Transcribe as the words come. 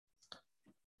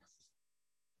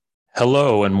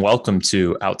Hello and welcome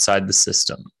to Outside the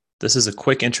System. This is a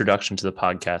quick introduction to the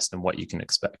podcast and what you can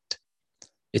expect.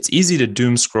 It's easy to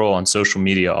doom scroll on social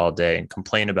media all day and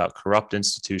complain about corrupt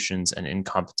institutions and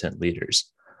incompetent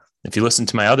leaders. If you listen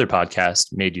to my other podcast,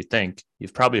 Made You Think,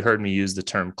 you've probably heard me use the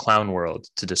term clown world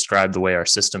to describe the way our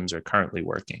systems are currently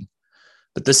working.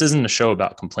 But this isn't a show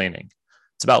about complaining.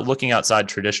 It's about looking outside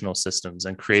traditional systems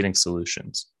and creating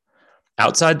solutions.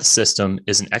 Outside the System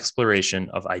is an exploration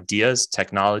of ideas,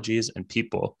 technologies, and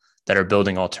people that are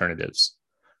building alternatives.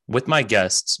 With my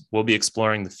guests, we'll be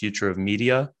exploring the future of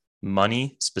media,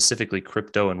 money, specifically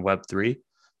crypto and Web3,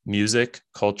 music,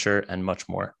 culture, and much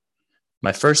more.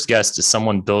 My first guest is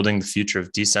someone building the future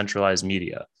of decentralized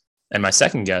media, and my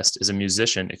second guest is a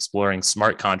musician exploring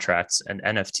smart contracts and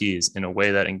NFTs in a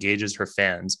way that engages her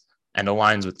fans and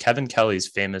aligns with Kevin Kelly's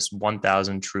famous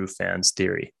 1,000 true fans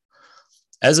theory.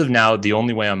 As of now, the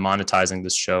only way I'm monetizing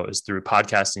this show is through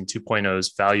Podcasting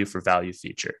 2.0's Value for Value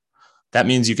feature. That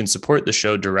means you can support the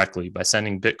show directly by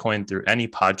sending Bitcoin through any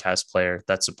podcast player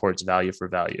that supports Value for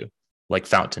Value, like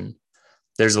Fountain.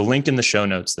 There's a link in the show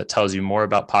notes that tells you more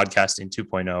about Podcasting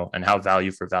 2.0 and how Value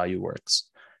for Value works.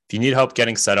 If you need help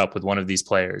getting set up with one of these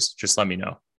players, just let me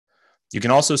know. You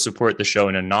can also support the show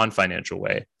in a non-financial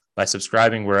way by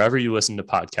subscribing wherever you listen to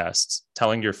podcasts,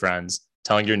 telling your friends,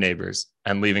 telling your neighbors,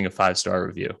 and leaving a 5-star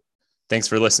review. Thanks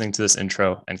for listening to this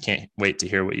intro and can't wait to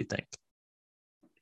hear what you think.